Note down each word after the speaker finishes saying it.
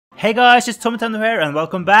Hey guys, it's Tommy Tendo here and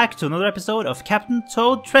welcome back to another episode of Captain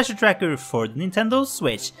Toad Treasure Tracker for the Nintendo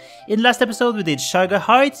Switch. In last episode we did Shy Guy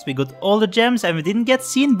Heights, we got all the gems and we didn't get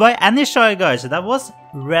seen by any Shy Guys, so that was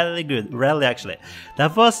really good, really actually.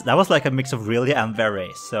 That was like a mix of really and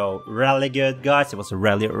very, so really good guys, it was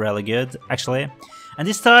really good actually. And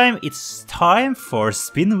this time it's time for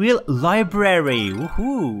Spinwheel Library,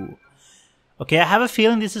 woohoo! Okay, I have a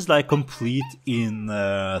feeling this is like complete in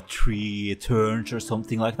 3 turns or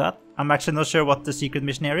something like that. I'm actually not sure what the secret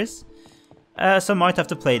mission here is. So I might have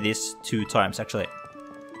to play this 2 times actually.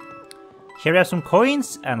 Here we have some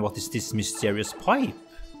coins, and what is this mysterious pipe?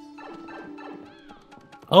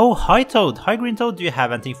 Oh, hi Toad, hi Green Toad, do you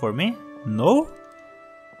have anything for me? No?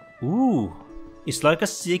 Ooh, it's like a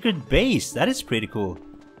secret base, that is pretty cool.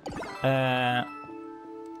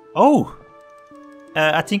 Oh!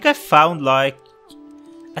 I think I found like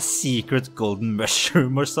a secret golden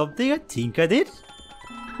mushroom or something. I think I did.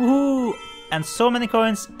 Ooh, and so many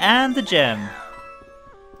coins and the gem.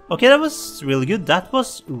 Okay, that was really good. That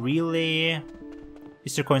was really...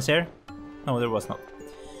 Is there coins here? No, there was not.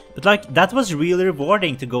 But like, that was really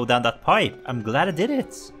rewarding to go down that pipe. I'm glad I did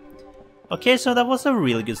it. Okay, so that was a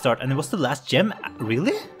really good start. And it was the last gem.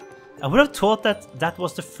 Really? I would have thought that that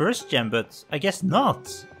was the first gem, but I guess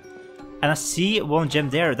not. And I see 1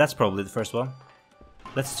 gem there, that's probably the first one.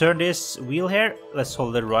 Let's turn this wheel here, let's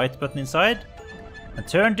hold the right button inside. And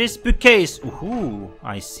turn this bookcase, ooh,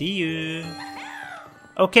 I see you.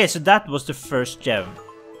 Okay, so that was the first gem.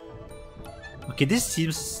 Okay, this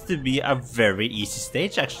seems to be a very easy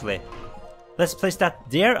stage actually. Let's place that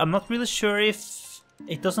there, I'm not really sure if...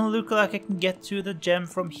 It doesn't look like I can get to the gem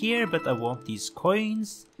from here, but I want these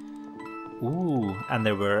coins. Ooh, and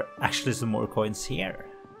there were actually some more coins here.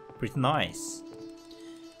 Pretty nice.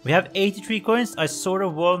 We have 83 coins. I sort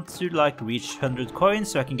of want to like reach 100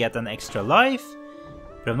 coins so I can get an extra life.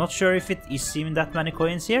 But I'm not sure if it is even that many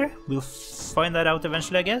coins here. We'll find that out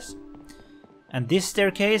eventually, I guess. And this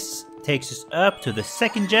staircase takes us up to the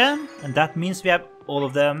 2nd gem. And that means we have all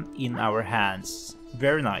of them in our hands.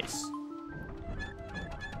 Very nice.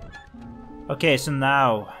 Okay, so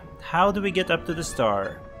now, how do we get up to the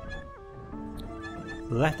star?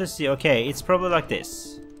 Let us see. Okay, it's probably like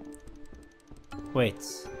this. Wait.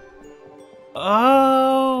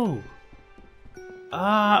 Oh!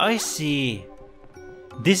 Ah, I see.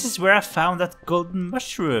 This is where I found that golden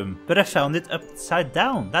mushroom, but I found it upside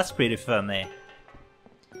down. That's pretty funny.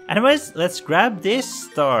 Anyways, let's grab this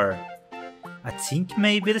star. I think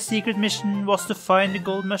maybe the secret mission was to find the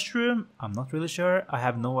gold mushroom. I'm not really sure. I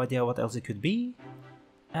have no idea what else it could be.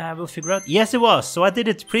 We'll figure out. Yes, it was. So I did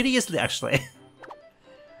it pretty easily, actually.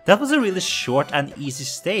 That was a really short and easy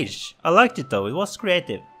stage. I liked it though, it was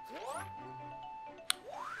creative.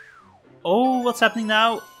 Oh, what's happening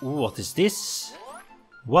now? Ooh, what is this?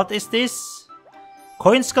 What is this?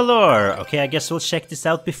 Coins galore! Okay, I guess we'll check this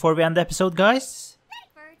out before we end the episode, guys.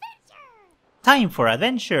 Time for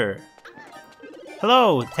adventure!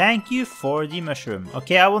 Hello, thank you for the mushroom.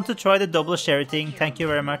 Okay, I want to try the double cherry thing, thank you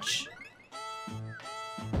very much.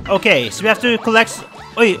 Okay, so we have to collect...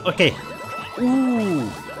 Oi, okay. Ooh!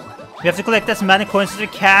 We have to collect as many coins as we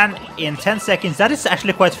can in 10 seconds. That is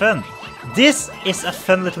actually quite fun. This is a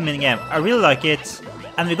fun little minigame. I really like it.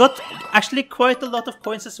 And we got actually quite a lot of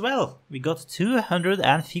coins as well. We got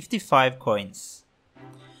 255 coins.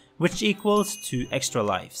 Which equals 2 extra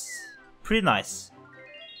lives. Pretty nice.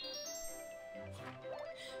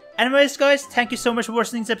 Anyways guys, thank you so much for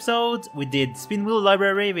watching this episode. We did Spinwheel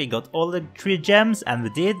Library, we got all the 3 gems, and we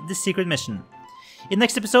did the secret mission. In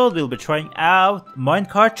next episode, we'll be trying out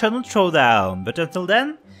Minecart Tunnel Throwdown. But until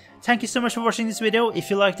then, thank you so much for watching this video. If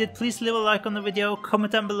you liked it, please leave a like on the video,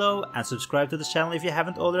 comment down below, and subscribe to the channel if you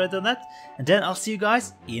haven't already done that. And then I'll see you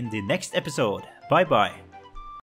guys in the next episode. Bye bye.